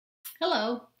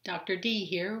Hello, Dr. D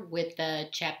here with the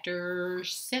Chapter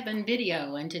 7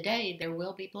 video, and today there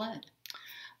will be blood.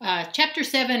 Chapter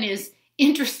 7 is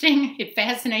interesting. It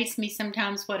fascinates me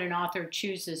sometimes what an author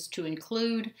chooses to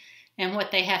include and what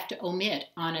they have to omit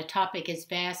on a topic as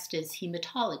vast as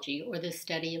hematology or the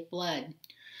study of blood.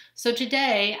 So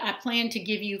today I plan to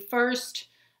give you first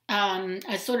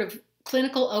a sort of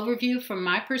clinical overview from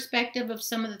my perspective of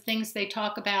some of the things they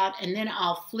talk about, and then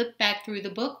I'll flip back through the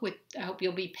book. I hope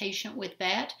you'll be patient with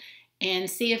that and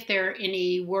see if there are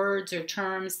any words or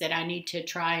terms that I need to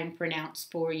try and pronounce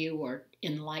for you or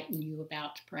enlighten you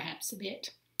about perhaps a bit.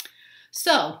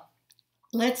 So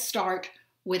let's start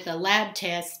with a lab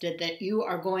test that you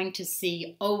are going to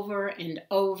see over and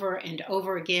over and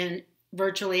over again.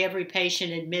 Virtually every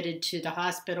patient admitted to the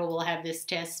hospital will have this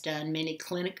test done. Many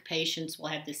clinic patients will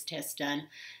have this test done.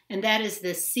 And that is the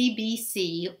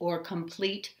CBC, or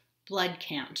complete blood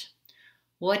count.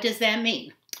 What does that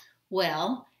mean?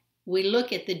 Well, we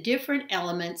look at the different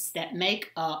elements that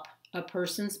make up a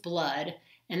person's blood,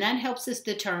 and that helps us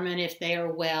determine if they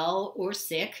are well or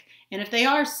sick, and if they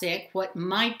are sick, what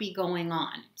might be going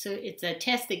on. So it's a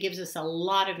test that gives us a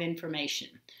lot of information.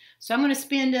 So I'm going to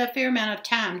spend a fair amount of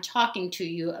time talking to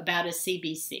you about a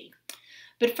CBC.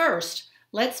 But first,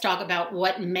 let's talk about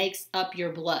what makes up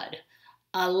your blood.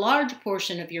 A large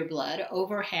portion of your blood,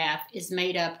 over half, is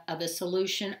made up of a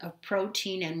solution of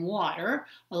protein and water,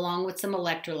 along with some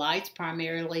electrolytes,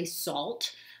 primarily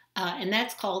salt, and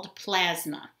that's called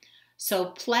plasma. So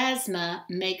plasma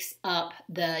makes up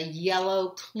the yellow,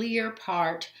 clear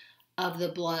part of the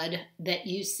blood that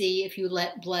you see if you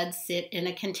let blood sit in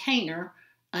a container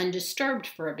undisturbed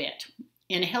for a bit.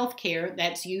 In healthcare,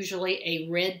 that's usually a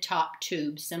red top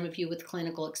tube. Some of you with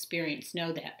clinical experience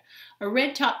know that. A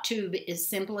red top tube is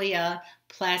simply a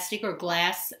plastic or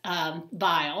glass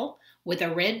vial with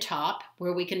a red top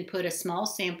where we can put a small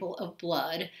sample of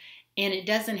blood, and it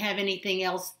doesn't have anything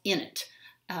else in it,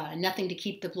 nothing to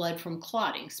keep the blood from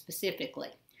clotting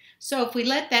specifically. So if we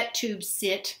let that tube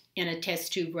sit in a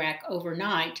test tube rack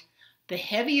overnight, the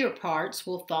heavier parts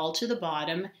will fall to the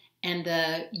bottom, and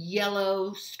the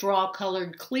yellow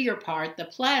straw-colored clear part, the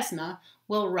plasma,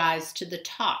 will rise to the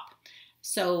top.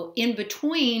 So in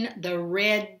between the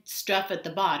red stuff at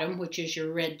the bottom, which is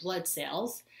your red blood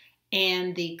cells,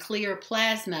 and the clear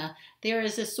plasma, there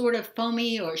is a sort of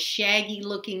foamy or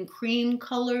shaggy-looking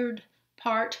cream-colored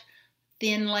part,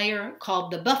 thin layer, called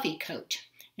the buffy coat.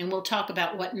 And we'll talk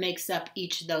about what makes up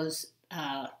each of those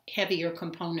heavier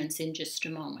components in just a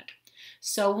moment.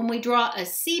 So when we draw a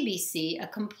CBC, a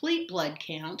complete blood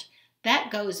count, that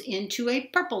goes into a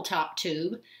purple top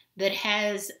tube that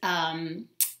has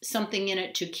something in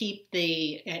it to keep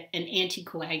an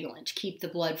anticoagulant, keep the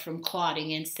blood from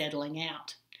clotting and settling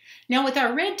out. Now with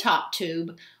our red top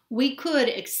tube, we could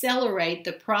accelerate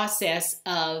the process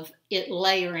of it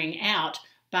layering out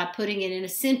by putting it in a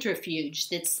centrifuge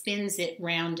that spins it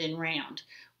round and round.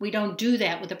 We don't do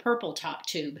that with a purple top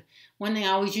tube. One thing I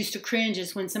always used to cringe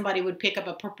is when somebody would pick up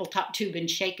a purple top tube and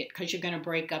shake it, because you're going to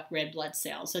break up red blood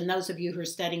cells. And those of you who are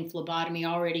studying phlebotomy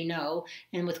already know,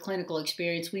 and with clinical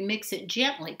experience, we mix it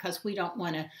gently because we don't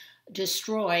want to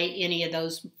destroy any of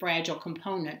those fragile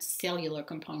components, cellular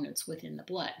components within the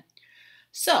blood.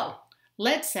 So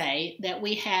let's say that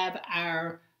we have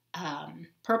our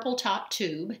purple top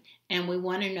tube and we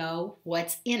want to know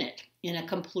what's in it in a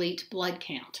complete blood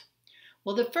count.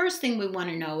 Well, the first thing we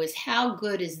want to know is how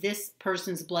good is this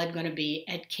person's blood going to be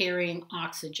at carrying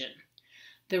oxygen.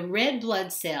 The red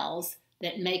blood cells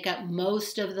that make up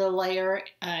most of the layer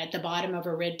at the bottom of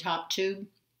a red top tube,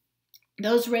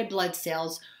 those red blood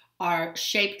cells are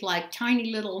shaped like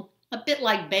tiny little, a bit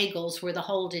like bagels where the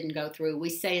hole didn't go through.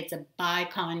 We say it's a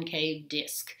biconcave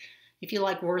disc. If you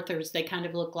like Werther's, they kind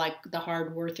of look like the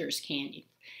hard Werther's candy.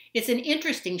 It's an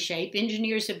interesting shape.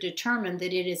 Engineers have determined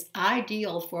that it is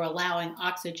ideal for allowing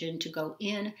oxygen to go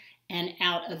in and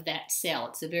out of that cell.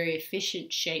 It's a very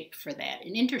efficient shape for that,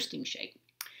 an interesting shape.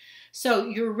 So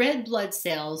your red blood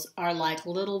cells are like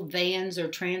little vans or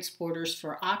transporters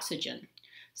for oxygen.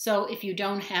 So if you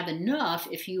don't have enough,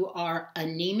 if you are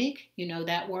anemic, you know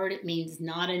that word, it means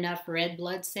not enough red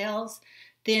blood cells,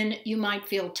 then you might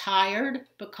feel tired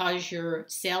because your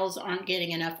cells aren't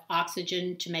getting enough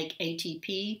oxygen to make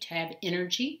ATP, to have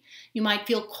energy. You might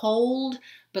feel cold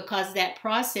because that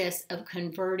process of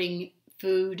converting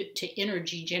food to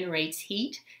energy generates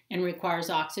heat and requires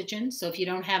oxygen. So if you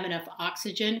don't have enough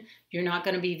oxygen, you're not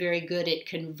going to be very good at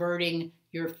converting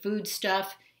your food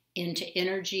stuff into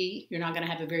energy. You're not going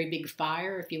to have a very big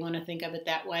fire, if you want to think of it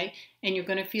that way, and you're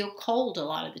going to feel cold a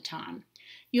lot of the time.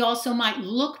 You also might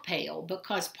look pale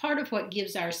because part of what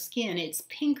gives our skin its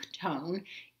pink tone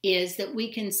is that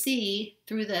we can see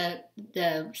through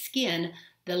the skin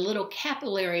the little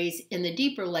capillaries in the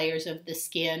deeper layers of the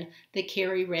skin that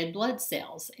carry red blood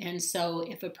cells. And so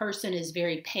if a person is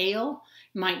very pale,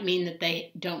 it might mean that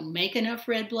they don't make enough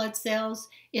red blood cells.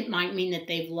 It might mean that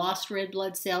they've lost red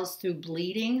blood cells through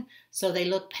bleeding, so they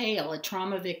look pale. A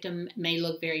trauma victim may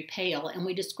look very pale, and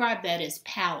we describe that as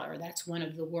pallor. That's one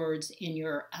of the words in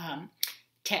your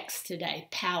text today.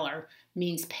 Pallor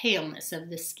means paleness of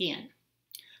the skin.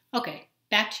 Okay,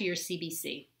 back to your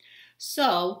CBC.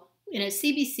 So in a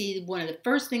CBC, one of the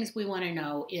first things we want to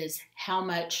know is how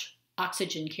much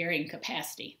oxygen carrying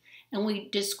capacity. And we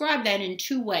describe that in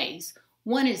two ways.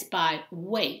 One is by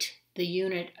weight, the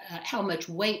unit, how much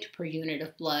weight per unit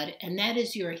of blood, and that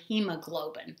is your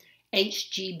hemoglobin,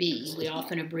 HGB, we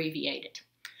often abbreviate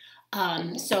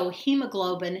it. So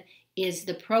hemoglobin is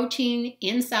the protein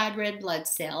inside red blood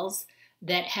cells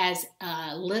that has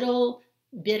a little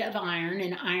bit of iron,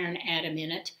 an iron atom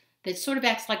in it, that sort of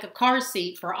acts like a car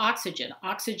seat for oxygen.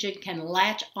 Oxygen can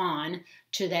latch on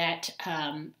to that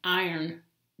iron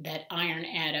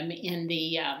atom in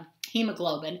the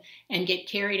hemoglobin and get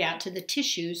carried out to the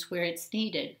tissues where it's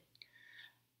needed.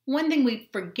 One thing we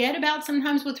forget about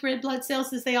sometimes with red blood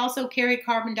cells is they also carry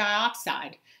carbon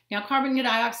dioxide. Now, carbon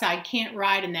dioxide can't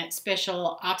ride in that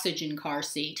special oxygen car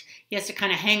seat. He has to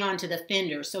kind of hang on to the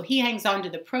fender. So he hangs on to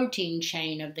the protein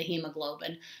chain of the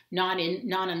hemoglobin, not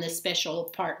on the special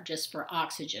part just for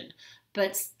oxygen.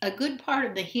 But a good part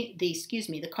of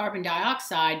the carbon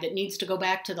dioxide that needs to go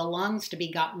back to the lungs to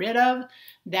be got rid of,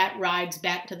 that rides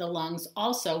back to the lungs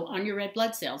also on your red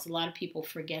blood cells. A lot of people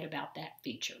forget about that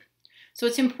feature. So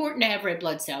it's important to have red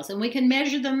blood cells, and we can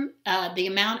measure them, the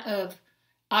amount of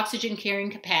oxygen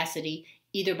carrying capacity,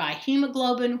 either by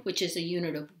hemoglobin, which is a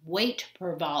unit of weight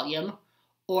per volume,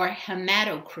 or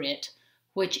hematocrit,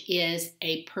 which is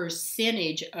a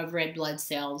percentage of red blood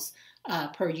cells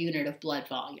per unit of blood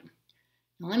volume.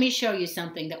 Now, let me show you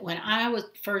something that when I was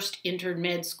first entered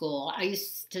med school, I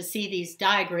used to see these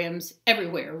diagrams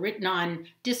everywhere, written on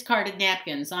discarded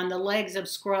napkins, on the legs of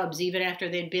scrubs, even after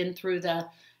they'd been through the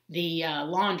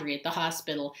laundry at the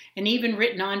hospital, and even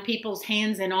written on people's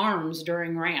hands and arms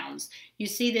during rounds. You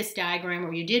see this diagram,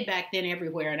 or you did back then,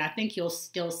 everywhere, and I think you'll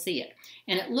still see it.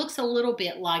 And it looks a little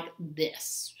bit like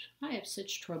this. I have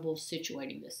such trouble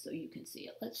situating this so you can see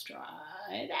it. Let's try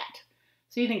that.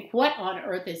 So you think, what on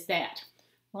earth is that?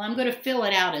 Well, I'm going to fill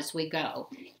it out as we go.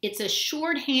 It's a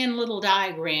shorthand little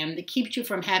diagram that keeps you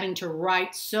from having to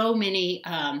write so many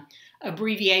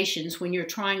abbreviations when you're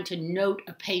trying to note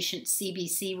a patient's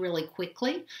CBC really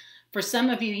quickly. For some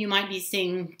of you, you might be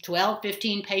seeing 12,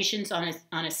 15 patients on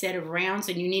a set of rounds,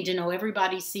 and you need to know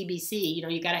everybody's CBC. You know,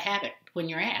 you got to have it when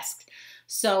you're asked.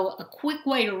 So a quick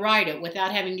way to write it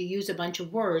without having to use a bunch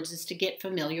of words is to get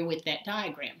familiar with that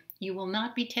diagram. You will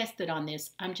not be tested on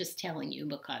this. I'm just telling you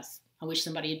because I wish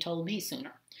somebody had told me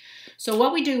sooner. So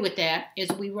what we do with that is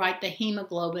we write the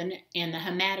hemoglobin and the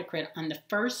hematocrit on the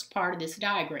first part of this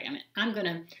diagram. I'm going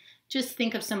to just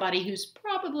think of somebody who's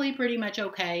probably pretty much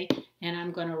okay, and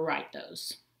I'm going to write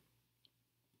those.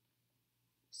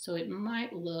 So it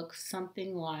might look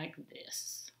something like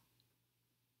this.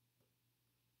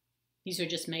 These are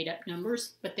just made up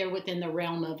numbers, but they're within the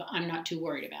realm of I'm not too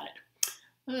worried about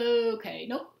it. Okay,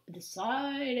 nope, this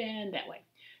side and that way.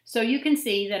 So you can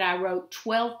see that I wrote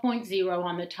 12.0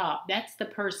 on the top. That's the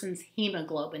person's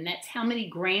hemoglobin. That's how many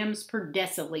grams per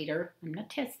deciliter. I'm not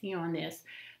testing you on this,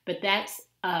 but that's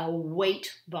a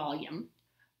weight volume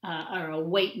or a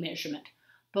weight measurement.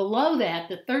 Below that,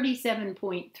 the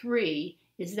 37.3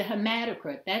 is the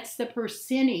hematocrit. That's the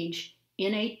percentage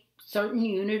in a certain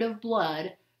unit of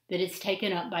blood that is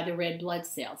taken up by the red blood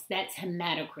cells. That's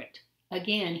hematocrit.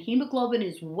 Again, hemoglobin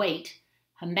is weight.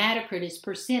 Hematocrit is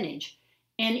percentage.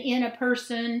 And in a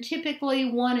person, typically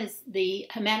the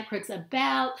hematocrit's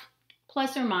about,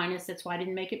 plus or minus, that's why I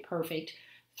didn't make it perfect,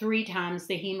 3 times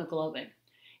the hemoglobin.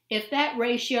 If that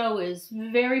ratio is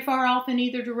very far off in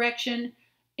either direction,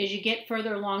 as you get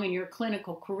further along in your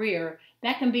clinical career,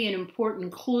 that can be an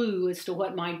important clue as to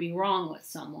what might be wrong with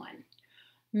someone.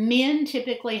 Men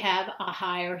typically have a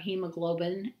higher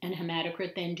hemoglobin and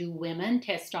hematocrit than do women.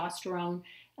 Testosterone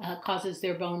causes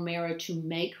their bone marrow to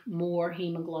make more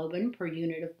hemoglobin per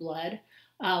unit of blood.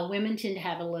 Women tend to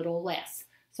have a little less.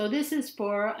 So this is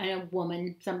for a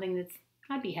woman, something that's,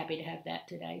 I'd be happy to have that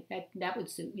today. That would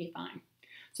suit me fine.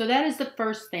 So that is the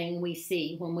first thing we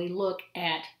see when we look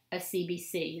at a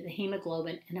CBC, the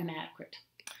hemoglobin and hematocrit.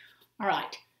 All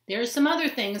right, there's some other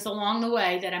things along the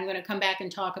way that I'm going to come back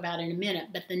and talk about in a minute,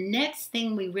 but the next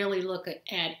thing we really look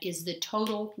at is the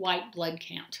total white blood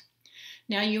count.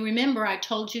 Now you remember I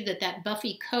told you that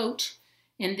buffy coat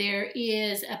And there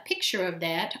is a picture of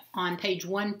that on page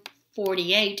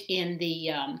 148 in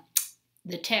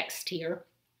the text here.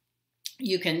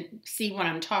 You can see what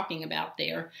I'm talking about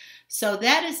there. So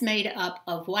that is made up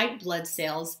of white blood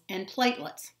cells and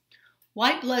platelets.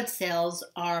 White blood cells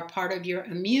are part of your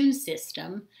immune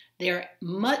system. They're a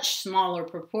much smaller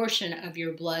proportion of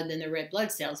your blood than the red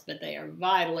blood cells, but they are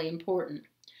vitally important.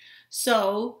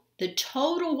 So the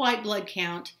total white blood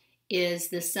count is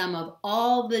the sum of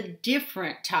all the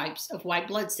different types of white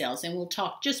blood cells, and we'll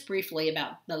talk just briefly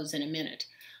about those in a minute.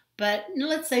 But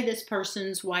let's say this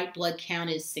person's white blood count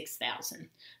is 6,000.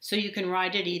 So you can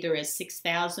write it either as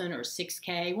 6,000 or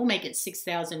 6K. We'll make it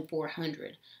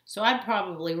 6,400. So I'd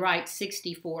probably write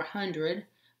 6,400,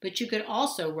 but you could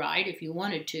also write, if you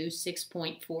wanted to,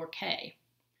 6.4K.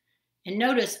 And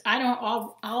notice I don't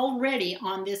already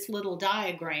on this little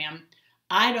diagram,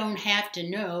 I don't have to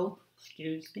know,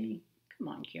 excuse me, come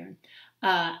on, Karen.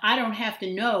 I don't have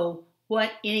to know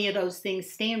what any of those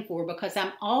things stand for because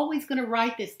I'm always going to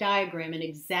write this diagram in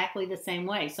exactly the same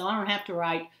way. So I don't have to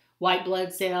write white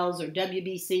blood cells or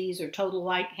WBCs or total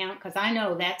white count because I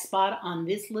know that spot on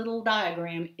this little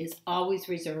diagram is always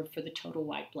reserved for the total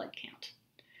white blood count.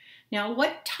 Now,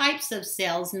 what types of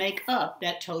cells make up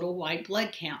that total white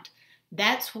blood count?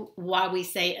 That's why we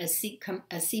say a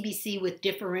CBC with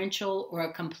differential or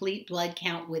a complete blood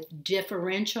count with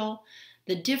differential.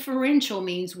 The differential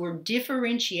means we're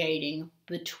differentiating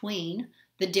between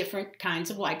the different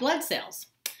kinds of white blood cells.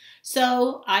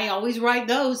 So I always write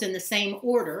those in the same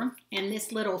order, and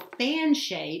this little fan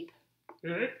shape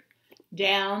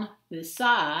down the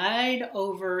side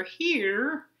over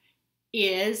here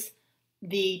is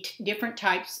the different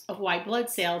types of white blood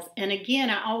cells. And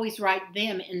again, I always write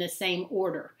them in the same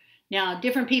order. Now,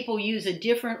 different people use a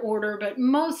different order, but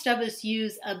most of us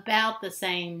use about the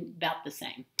same.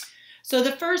 So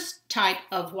the first type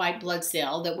of white blood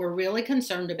cell that we're really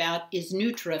concerned about is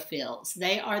neutrophils.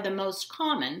 They are the most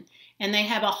common, and they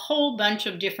have a whole bunch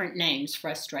of different names,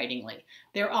 frustratingly.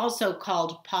 They're also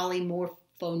called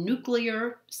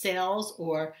polymorphonuclear cells,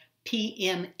 or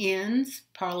PMNs,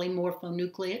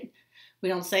 polymorphonucleate. We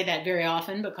don't say that very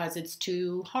often because it's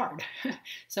too hard.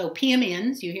 So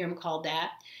PMNs, you hear them called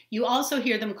that. You also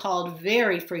hear them called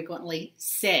very frequently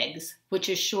SEGs, which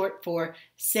is short for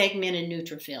segmented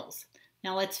neutrophils.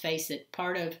 Now let's face it,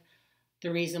 part of the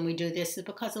reason we do this is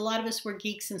because a lot of us were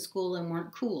geeks in school and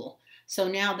weren't cool. So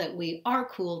now that we are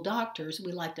cool doctors,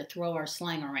 we like to throw our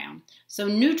slang around. So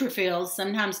neutrophils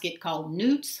sometimes get called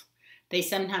newts. They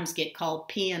sometimes get called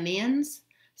PMNs.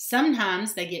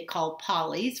 Sometimes they get called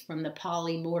polys from the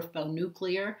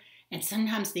polymorphonuclear, and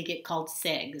sometimes they get called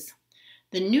segs.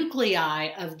 The nuclei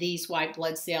of these white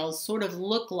blood cells sort of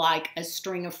look like a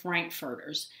string of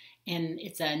frankfurters. And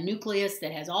it's a nucleus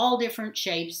that has all different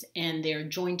shapes, and they're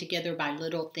joined together by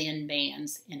little thin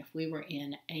bands. And if we were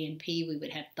in A&P, we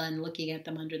would have fun looking at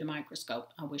them under the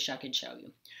microscope. I wish I could show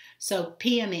you. So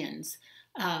PMNs,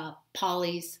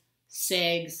 polys,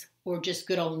 segs, or just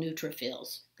good old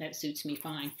neutrophils. That suits me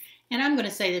fine. And I'm going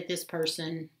to say that this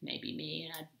person, maybe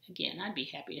me, and I'd be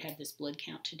happy to have this blood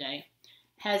count today,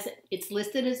 it's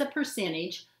listed as a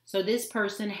percentage. So this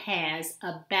person has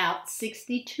about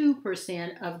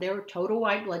 62% of their total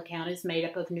white blood count is made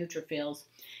up of neutrophils.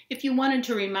 If you wanted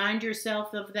to remind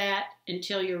yourself of that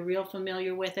until you're real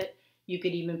familiar with it, you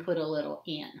could even put a little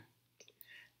N.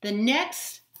 The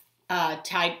next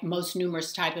most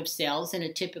numerous type of cells in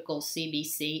a typical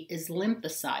CBC is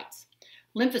lymphocytes.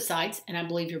 Lymphocytes, and I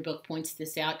believe your book points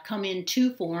this out, come in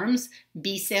two forms,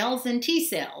 B cells and T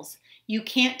cells. You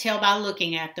can't tell by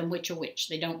looking at them which are which.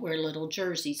 They don't wear little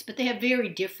jerseys, but they have very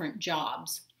different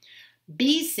jobs.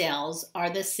 B cells are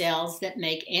the cells that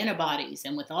make antibodies,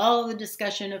 and with all the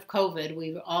discussion of COVID,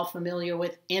 we're all familiar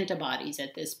with antibodies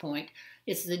at this point.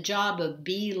 It's the job of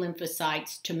B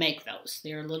lymphocytes to make those.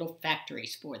 There are little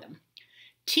factories for them.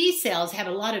 T cells have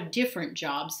a lot of different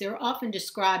jobs. They're often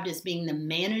described as being the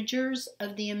managers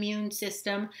of the immune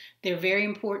system. They're very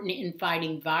important in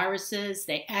fighting viruses.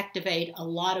 They activate a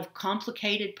lot of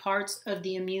complicated parts of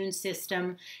the immune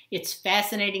system. It's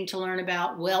fascinating to learn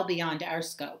about, well beyond our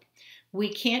scope.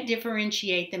 We can't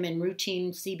differentiate them in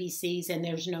routine CBCs, and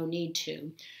there's no need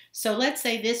to. So let's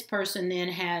say this person then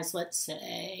has, let's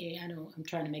say, I'm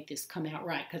trying to make this come out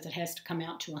right because it has to come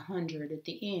out to 100 at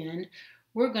the end.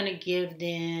 We're going to give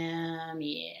them,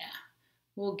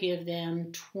 we'll give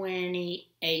them 28%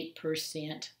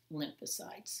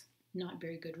 lymphocytes. Not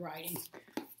very good writing,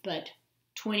 but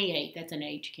 28, that's an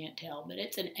 8, you can't tell, but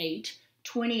it's an 8,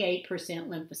 28%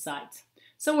 lymphocytes.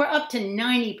 So we're up to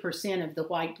 90% of the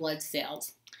white blood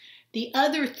cells. The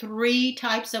other three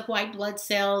types of white blood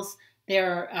cells,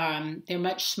 They're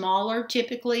much smaller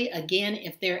typically. Again,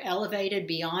 if they're elevated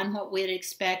beyond what we'd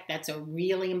expect, that's a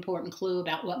really important clue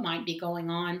about what might be going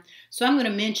on. So I'm going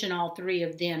to mention all three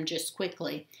of them just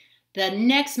quickly. The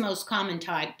next most common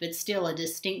type, but still a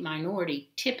distinct minority,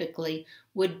 typically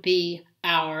would be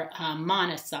our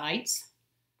monocytes.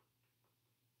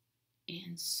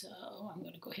 And so I'm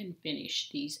going to go ahead and finish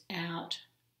these out.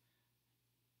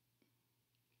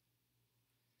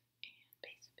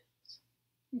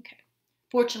 Okay.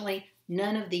 Fortunately,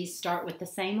 none of these start with the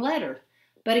same letter.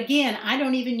 But again, I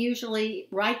don't even usually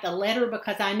write the letter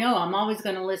because I know I'm always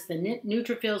going to list the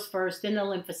neutrophils first, then the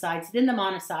lymphocytes, then the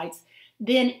monocytes,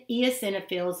 then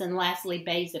eosinophils, and lastly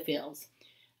basophils.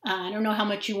 I don't know how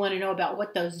much you want to know about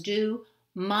what those do.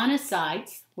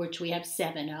 Monocytes, which we have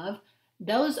 7 of,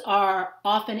 those are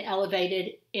often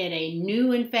elevated in a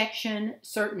new infection.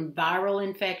 Certain viral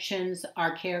infections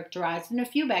are characterized, and a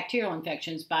few bacterial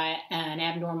infections, by an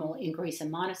abnormal increase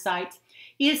in monocytes.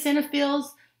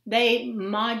 Eosinophils, they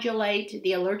modulate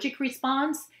the allergic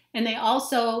response, and they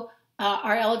also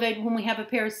are elevated when we have a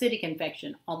parasitic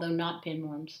infection, although not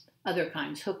pinworms, other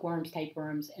kinds, hookworms,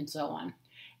 tapeworms, and so on.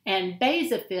 And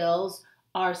basophils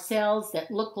are cells that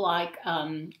look like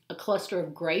a cluster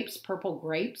of grapes, purple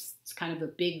grapes. It's kind of a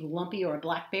big lumpy, or a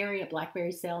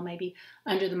blackberry cell maybe,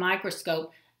 under the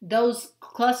microscope. Those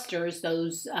clusters,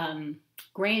 those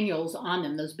granules on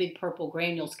them, those big purple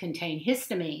granules, contain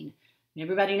histamine. And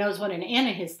everybody knows what an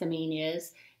antihistamine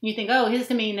is. You think, oh,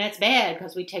 histamine, that's bad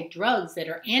because we take drugs that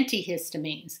are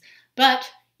antihistamines. But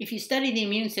if you study the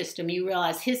immune system, you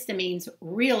realize histamines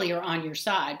really are on your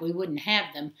side. We wouldn't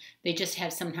have them. They just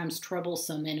have sometimes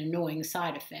troublesome and annoying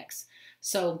side effects.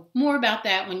 So more about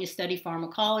that when you study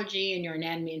pharmacology and your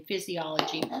anatomy and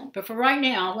physiology. But for right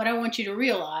now, what I want you to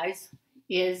realize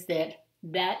is that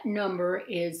that number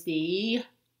is the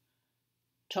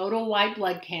total white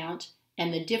blood count,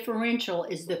 and the differential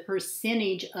is the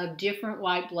percentage of different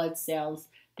white blood cells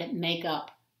that make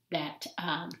up that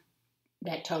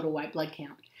total white blood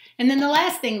count. And then the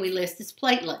last thing we list is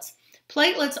platelets.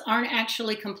 Platelets aren't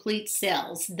actually complete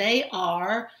cells. They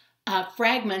are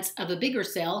fragments of a bigger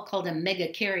cell called a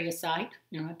megakaryocyte.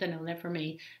 You don't have to know that for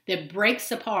me. That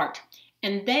breaks apart.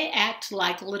 And they act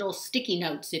like little sticky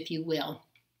notes, if you will.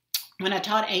 When I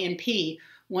taught A&P,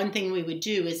 one thing we would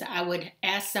do is I would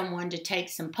ask someone to take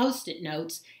some Post-it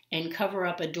notes and cover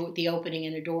up the opening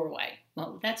in a doorway.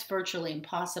 Well, that's virtually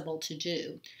impossible to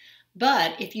do.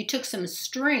 But if you took some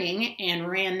string and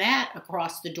ran that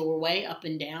across the doorway, up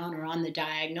and down, or on the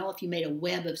diagonal, if you made a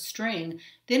web of string,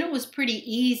 then it was pretty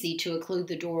easy to occlude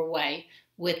the doorway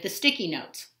with the sticky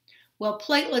notes. Well,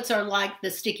 platelets are like the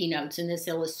sticky notes in this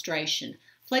illustration.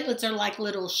 Platelets are like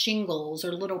little shingles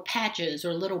or little patches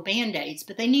or little band-aids,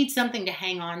 but they need something to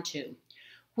hang on to.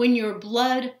 When your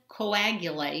blood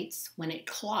coagulates, when it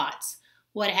clots,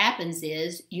 what happens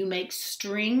is you make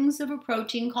strings of a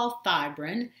protein called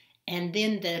fibrin, and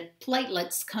then the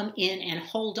platelets come in and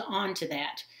hold on to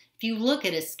that. If you look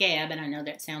at a scab, and I know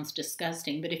that sounds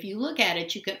disgusting, but if you look at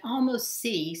it, you can almost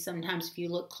see, sometimes if you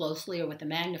look closely or with a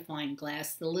magnifying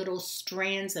glass, the little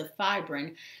strands of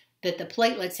fibrin that the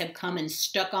platelets have come and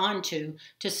stuck onto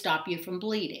to stop you from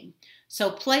bleeding. So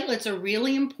platelets are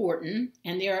really important,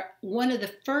 and they're one of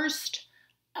the first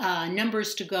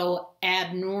numbers to go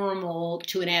abnormal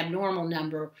to an abnormal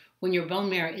number when your bone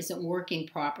marrow isn't working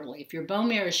properly. If your bone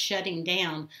marrow is shutting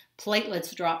down,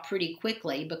 platelets drop pretty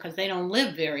quickly because they don't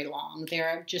live very long.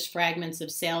 They're just fragments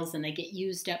of cells, and they get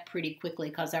used up pretty quickly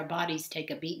because our bodies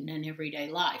take a beating in everyday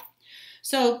life.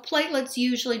 So platelets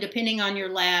usually, depending on your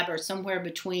lab, are somewhere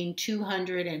between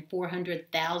 200 and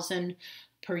 400,000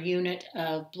 per unit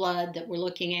of blood that we're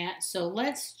looking at. So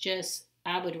let's just,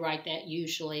 I would write that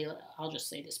usually, I'll just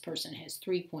say this person has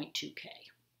 3.2K.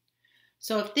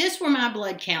 So if this were my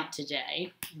blood count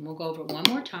today, and we'll go over it one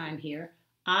more time here,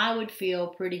 I would feel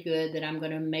pretty good that I'm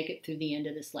going to make it through the end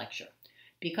of this lecture.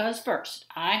 Because first,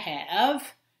 I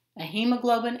have a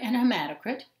hemoglobin and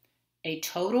hematocrit, a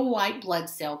total white blood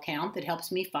cell count that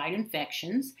helps me fight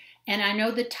infections, and I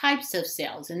know the types of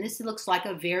cells, and this looks like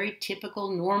a very typical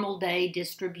normal day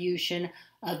distribution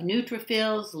of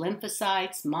neutrophils,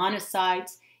 lymphocytes,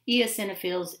 monocytes,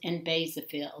 eosinophils, and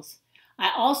basophils.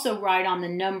 I also write on the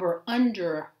number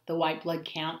under the white blood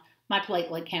count, my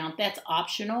platelet count. That's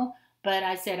optional, but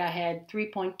I said I had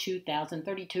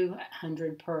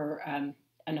 3,200 per,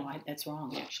 that's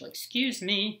wrong actually, excuse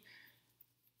me.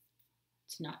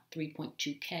 It's not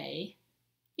 3.2K.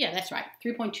 Yeah, that's right,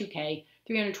 3.2K,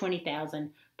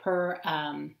 320,000 per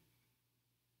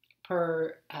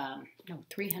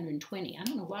 320. I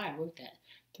don't know why I wrote that.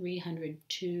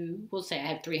 302, we'll say I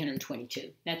have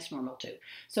 322. That's normal too.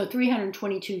 So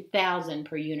 322,000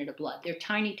 per unit of blood. They're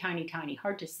tiny, tiny, tiny,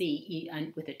 hard to see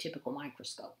with a typical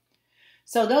microscope.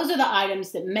 So those are the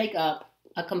items that make up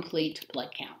a complete blood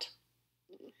count.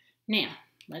 Now,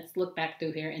 let's look back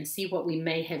through here and see what we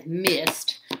may have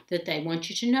missed that they want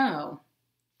you to know.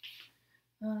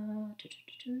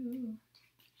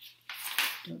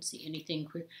 Don't see anything.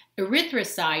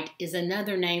 Erythrocyte is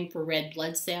another name for red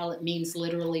blood cell. It means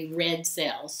literally red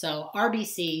cells. So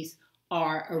RBCs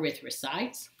are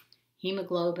erythrocytes.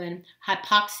 Hemoglobin.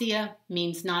 Hypoxia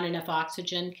means not enough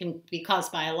oxygen. Can be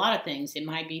caused by a lot of things. It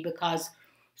might be because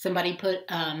somebody put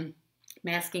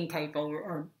masking tape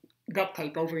or duct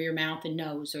tape over your mouth and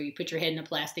nose, or you put your head in a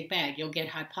plastic bag. You'll get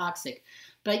hypoxic.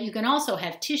 But you can also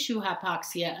have tissue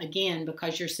hypoxia, again,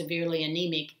 because you're severely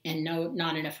anemic and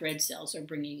not enough red cells are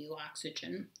bringing you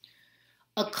oxygen.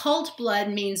 Occult blood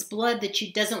means blood that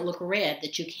doesn't look red,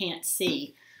 that you can't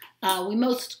see. We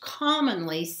most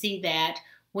commonly see that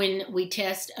when we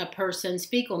test a person's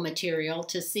fecal material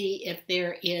to see if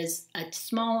there is a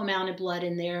small amount of blood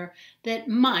in there that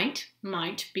might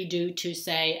be due to,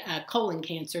 say, a colon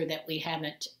cancer that we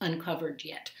haven't uncovered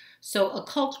yet. So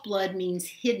occult blood means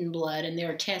hidden blood, and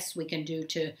there are tests we can do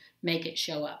to make it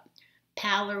show up.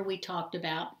 Pallor we talked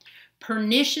about.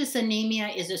 Pernicious anemia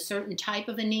is a certain type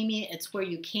of anemia. It's where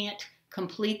you can't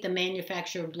complete the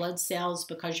manufacture of blood cells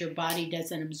because your body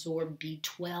doesn't absorb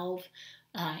B12.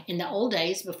 In the old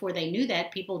days, before they knew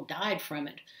that, people died from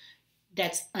it.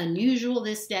 That's unusual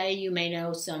this day. You may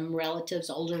know some relatives,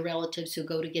 older relatives, who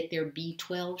go to get their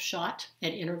B12 shot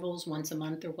at intervals once a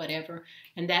month or whatever,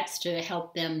 and that's to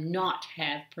help them not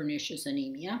have pernicious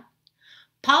anemia.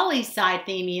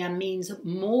 Polycythemia means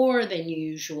more than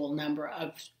usual number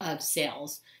of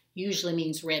cells, usually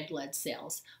means red blood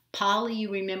cells. Poly, you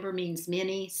remember, means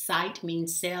many. Cyte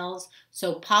means cells.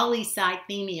 So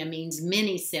polycythemia means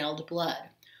many-celled blood.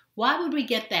 Why would we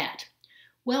get that?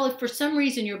 Well, if for some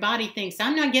reason your body thinks,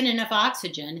 I'm not getting enough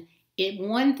oxygen,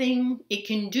 one thing it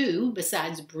can do,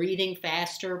 besides breathing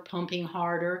faster, pumping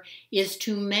harder, is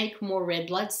to make more red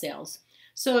blood cells.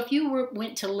 So if you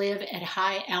went to live at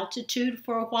high altitude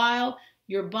for a while,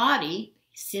 your body,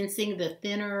 sensing the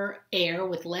thinner air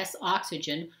with less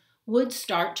oxygen, would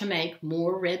start to make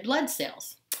more red blood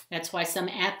cells. That's why some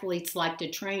athletes like to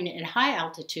train at high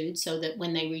altitude, so that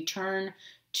when they return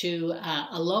to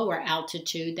a lower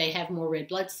altitude, they have more red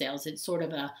blood cells. It's sort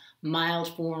of a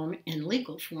mild form and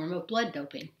legal form of blood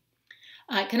doping.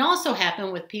 It can also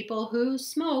happen with people who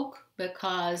smoke,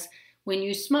 because when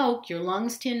you smoke, your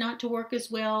lungs tend not to work as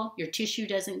well, your tissue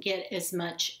doesn't get as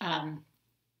much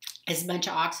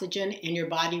oxygen, and your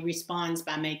body responds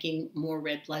by making more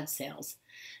red blood cells.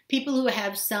 People who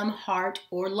have some heart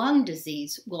or lung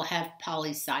disease will have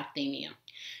polycythemia.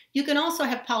 You can also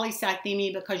have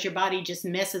polycythemia because your body just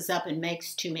messes up and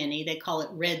makes too many. They call it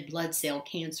red blood cell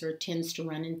cancer. It tends to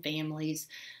run in families.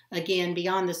 Again,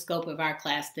 beyond the scope of our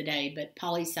class today, but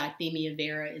polycythemia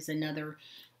vera is another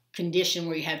condition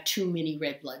where you have too many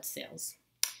red blood cells.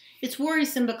 It's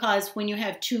worrisome because when you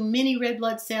have too many red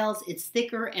blood cells, it's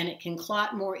thicker and it can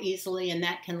clot more easily, and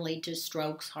that can lead to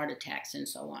strokes, heart attacks, and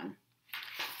so on.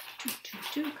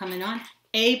 Coming on.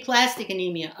 Aplastic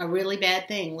anemia, a really bad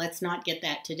thing. Let's not get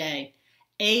that today.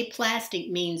 Aplastic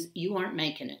means you aren't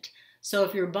making it. So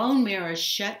if your bone marrow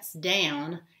shuts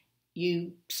down,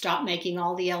 you stop making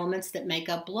all the elements that make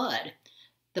up blood.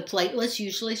 The platelets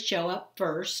usually show up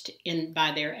first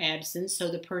by their absence, so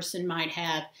the person might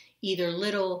have either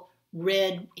little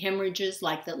red hemorrhages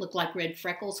that look like red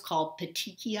freckles called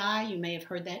petechiae, you may have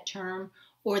heard that term,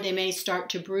 or they may start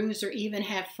to bruise or even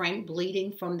have frank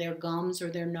bleeding from their gums or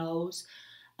their nose.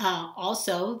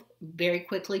 Also, very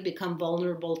quickly become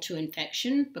vulnerable to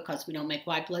infection because we don't make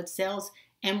white blood cells,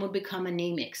 and will become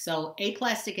anemic. So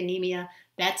aplastic anemia,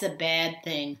 that's a bad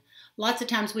thing. Lots of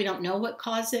times we don't know what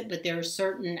caused it, but there are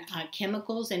certain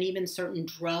chemicals and even certain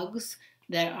drugs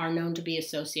that are known to be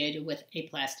associated with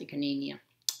aplastic anemia.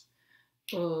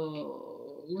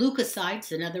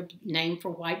 Leukocytes, another name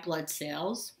for white blood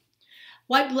cells.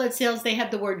 White blood cells, they have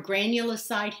the word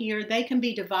granulocyte here. They can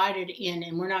be divided in,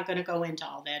 and we're not going to go into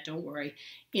all that, don't worry,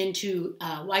 into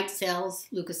white cells,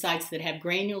 leukocytes that have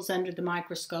granules under the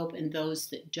microscope, and those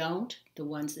that don't. The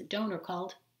ones that don't are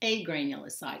called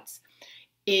agranulocytes.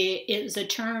 It is a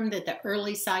term that the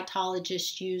early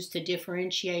cytologists used to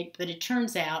differentiate, but it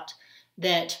turns out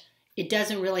that it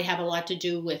doesn't really have a lot to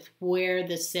do with where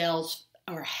the cells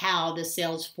or how the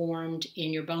cells formed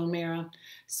in your bone marrow.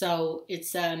 So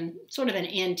it's sort of an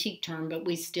antique term, but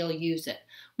we still use it.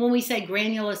 When we say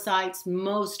granulocytes,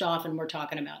 most often we're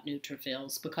talking about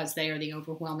neutrophils because they are the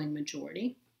overwhelming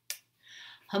majority.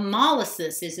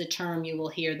 Hemolysis is a term you will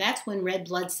hear. That's when red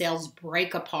blood cells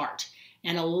break apart.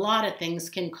 And a lot of things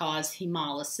can cause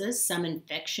hemolysis. Some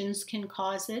infections can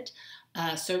cause it.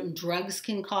 Certain drugs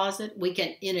can cause it. We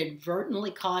can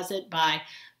inadvertently cause it by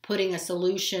putting a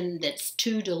solution that's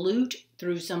too dilute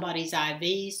through somebody's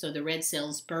IV, so the red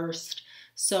cells burst.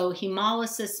 So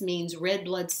hemolysis means red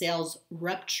blood cells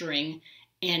rupturing,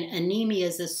 and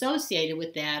anemias associated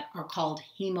with that are called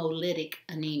hemolytic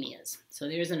anemias. So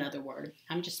there's another word.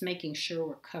 I'm just making sure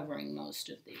we're covering most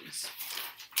of these.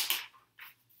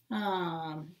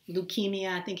 Leukemia,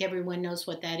 I think everyone knows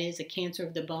what that is, a cancer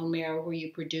of the bone marrow where you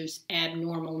produce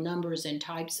abnormal numbers and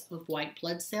types of white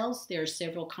blood cells. There are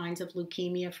several kinds of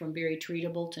leukemia, from very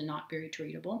treatable to not very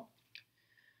treatable.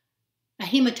 A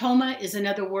hematoma is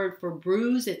another word for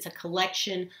bruise. It's a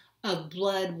collection of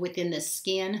blood within the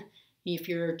skin. If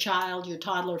your child, your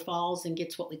toddler falls and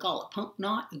gets what we call a punk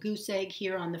knot, a goose egg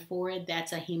here on the forehead,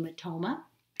 that's a hematoma.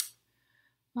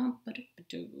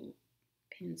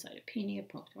 Pancytopenia,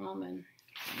 prothrombin,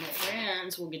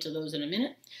 ends. We'll get to those in a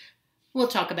minute. We'll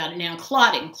talk about it now.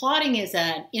 Clotting. Clotting is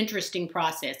an interesting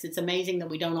process. It's amazing that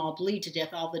we don't all bleed to death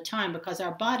all the time because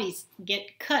our bodies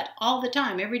get cut all the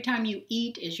time. Every time you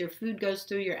eat, as your food goes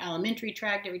through your alimentary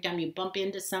tract, every time you bump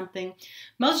into something.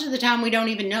 Most of the time we don't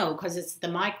even know because it's the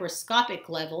microscopic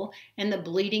level and the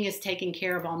bleeding is taken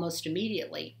care of almost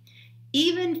immediately.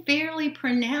 Even fairly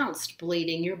pronounced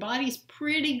bleeding, your body's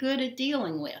pretty good at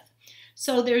dealing with.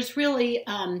 So there's really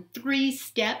 3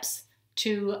 steps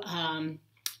to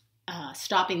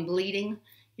stopping bleeding,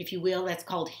 if you will. That's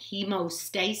called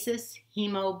hemostasis.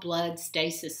 Hemo, blood,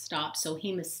 stasis, stop. So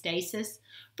hemostasis.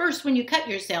 First, when you cut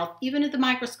yourself, even at the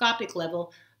microscopic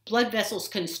level, blood vessels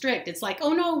constrict. It's like,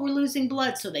 oh no, we're losing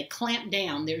blood. So they clamp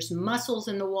down. There's muscles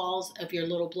in the walls of your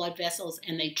little blood vessels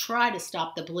and they try to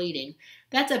stop the bleeding.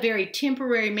 That's a very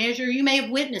temporary measure. You may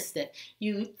have witnessed it.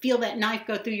 You feel that knife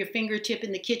go through your fingertip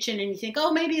in the kitchen and you think,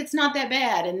 oh, maybe it's not that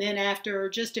bad. And then after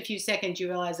just a few seconds, you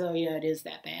realize, oh yeah, it is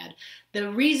that bad. The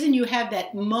reason you have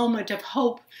that moment of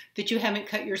hope that you haven't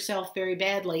cut yourself very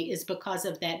badly is because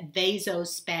of that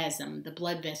vasospasm. The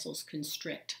blood vessels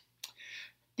constrict.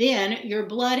 Then your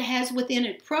blood has within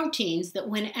it proteins that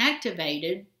when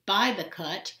activated by the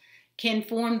cut can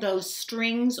form those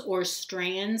strings or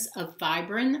strands of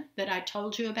fibrin that I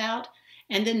told you about.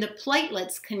 And then the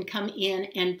platelets can come in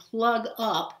and plug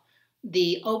up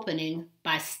the opening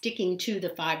by sticking to the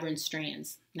fibrin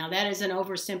strands. Now that is an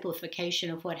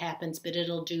oversimplification of what happens, but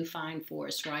it'll do fine for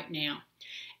us right now.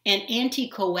 An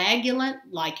anticoagulant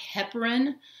like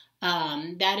heparin,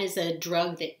 that is a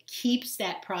drug that keeps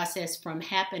that process from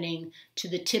happening to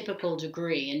the typical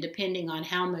degree. And depending on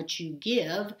how much you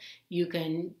give, you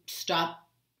can stop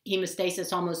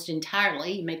hemostasis almost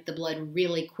entirely. You make the blood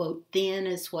really, quote, thin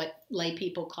is what lay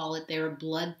people call it. They're a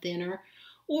blood thinner.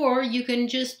 Or you can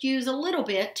just use a little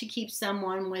bit to keep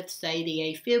someone with, say,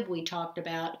 the AFib we talked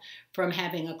about from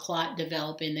having a clot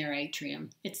develop in their atrium.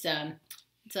 It's a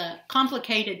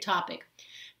complicated topic.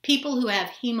 People who have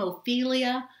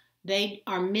hemophilia, they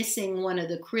are missing one of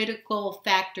the critical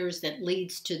factors that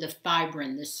leads to the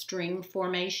fibrin, the string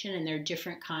formation, and there are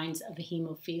different kinds of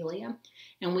hemophilia.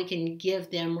 And we can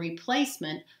give them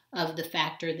replacement of the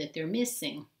factor that they're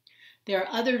missing. There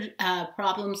are other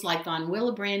problems like von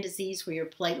Willebrand disease where your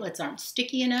platelets aren't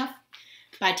sticky enough.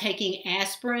 By taking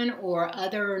aspirin or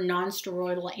other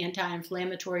non-steroidal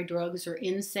anti-inflammatory drugs or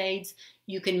NSAIDs,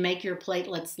 you can make your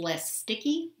platelets less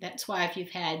sticky. That's why if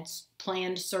you've had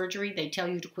planned surgery, they tell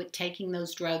you to quit taking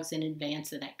those drugs in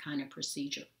advance of that kind of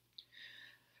procedure.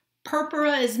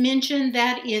 Purpura is mentioned.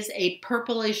 That is a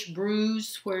purplish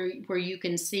bruise where you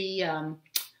can see,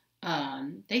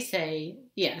 they say,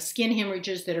 yeah, skin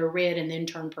hemorrhages that are red and then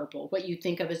turn purple, what you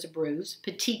think of as a bruise.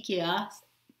 Petechiae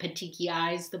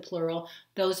is the plural.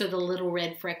 Those are the little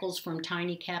red freckles from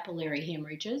tiny capillary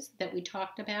hemorrhages that we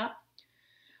talked about.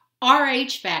 Rh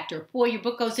factor. Boy, your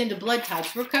book goes into blood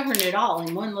types. We're covering it all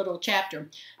in one little chapter.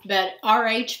 But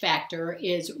Rh factor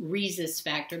is rhesus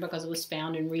factor because it was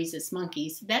found in rhesus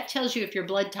monkeys. That tells you if your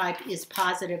blood type is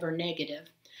positive or negative.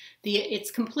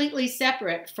 It's completely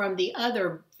separate from the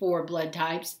other 4 blood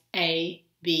types, A,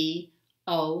 B,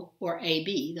 O, or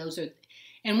AB. Those are.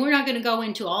 And we're not going to go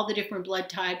into all the different blood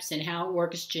types and how it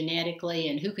works genetically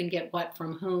and who can get what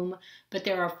from whom, but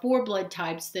there are 4 blood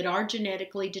types that are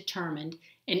genetically determined,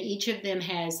 and each of them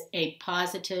has a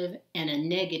positive and a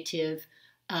negative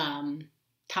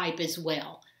type as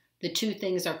well. The 2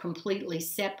 things are completely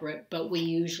separate, but we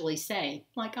usually say,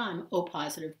 like I'm O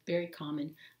positive, very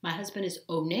common. My husband is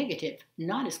O negative,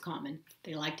 not as common.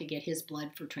 They like to get his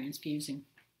blood for transfusing.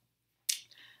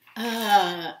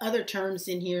 Other terms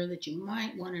in here that you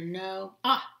might want to know.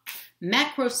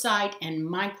 macrocyte and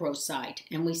microcyte,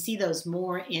 and we see those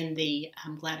more in the,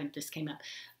 I'm glad this came up,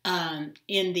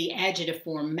 in the adjective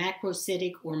form,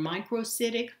 macrocytic or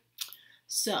microcytic.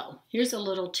 So here's a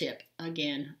little tip,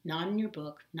 again, not in your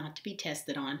book, not to be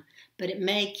tested on, but it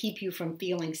may keep you from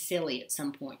feeling silly at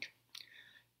some point.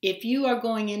 If you are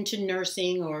going into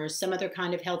nursing or some other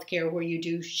kind of healthcare where you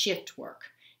do shift work,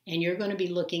 and you're going to be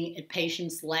looking at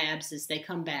patients' labs as they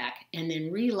come back and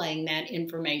then relaying that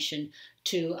information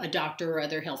to a doctor or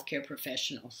other healthcare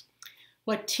professionals,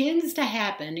 what tends to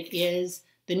happen is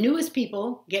the newest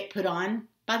people get put on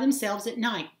by themselves at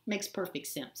night. Makes perfect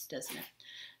sense, doesn't it?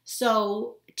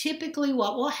 So typically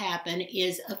what will happen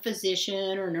is a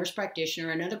physician or nurse practitioner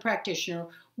or another practitioner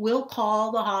will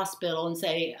call the hospital and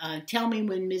say, tell me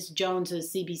when Ms.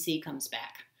 Jones's CBC comes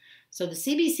back. So the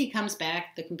CBC comes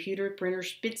back, the computer printer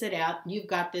spits it out, and you've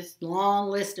got this long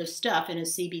list of stuff in a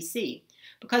CBC.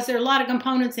 Because there are a lot of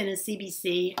components in a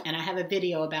CBC, and I have a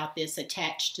video about this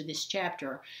attached to this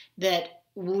chapter that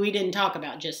we didn't talk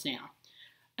about just now.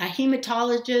 A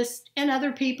hematologist and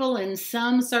other people in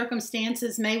some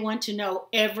circumstances may want to know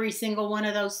every single one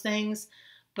of those things,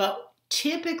 but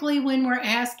typically when we're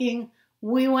asking,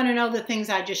 we want to know the things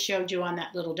I just showed you on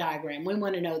that little diagram. We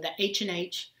want to know the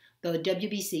H&H, the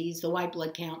WBCs, the white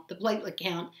blood count, the platelet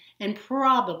count, and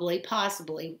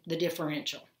possibly, the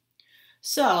differential.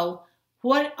 So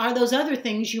what are those other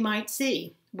things you might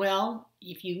see? Well,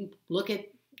 if you look at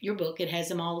your book, it has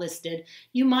them all listed.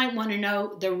 You might want to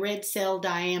know the red cell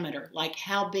diameter, like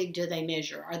how big do they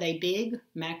measure? Are they big,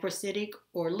 macrocytic,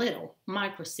 or little,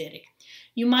 microcytic?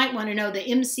 You might want to know the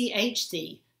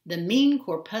MCHC, the mean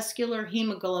corpuscular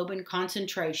hemoglobin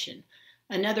concentration.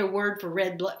 Another word for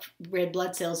red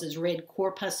blood cells is red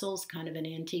corpuscles, kind of an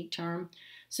antique term.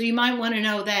 So you might want to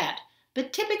know that.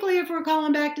 But typically if we're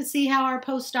calling back to see how our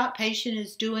post-op patient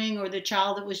is doing or the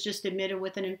child that was just admitted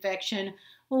with an infection,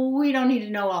 well, we don't need to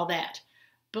know all that.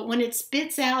 But when it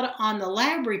spits out on the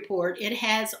lab report, it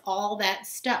has all that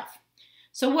stuff.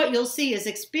 So what you'll see is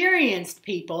experienced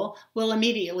people will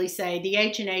immediately say the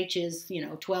H&H is,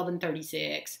 12 and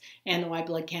 36, and the white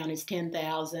blood count is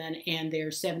 10,000, and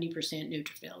there's 70%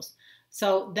 neutrophils.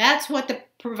 So that's what the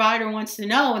provider wants to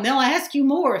know, and they'll ask you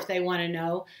more if they want to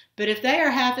know. But if they are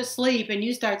half asleep and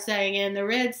you start saying, and the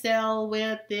red cell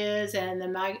width is, and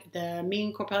the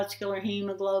mean corpuscular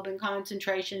hemoglobin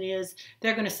concentration is,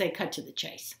 they're going to say cut to the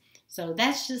chase. So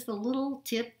that's just a little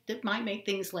tip that might make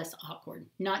things less awkward,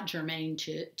 not germane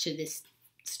to this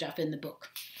stuff in the book.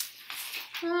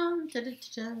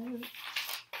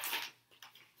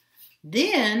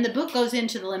 Then the book goes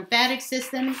into the lymphatic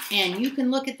system, and you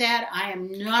can look at that. I am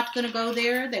not going to go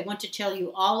there. They want to tell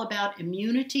you all about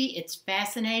immunity. It's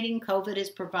fascinating. COVID has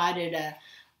provided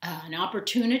an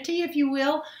opportunity, if you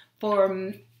will,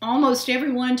 for almost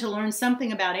everyone to learn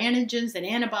something about antigens and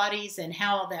antibodies and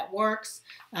how all that works.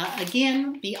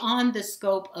 Again, beyond the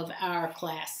scope of our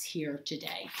class here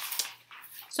today.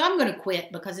 So I'm going to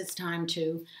quit because it's time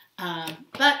to.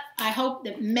 But I hope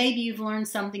that maybe you've learned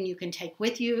something you can take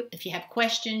with you. If you have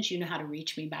questions, you know how to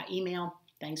reach me by email.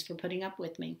 Thanks for putting up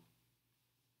with me.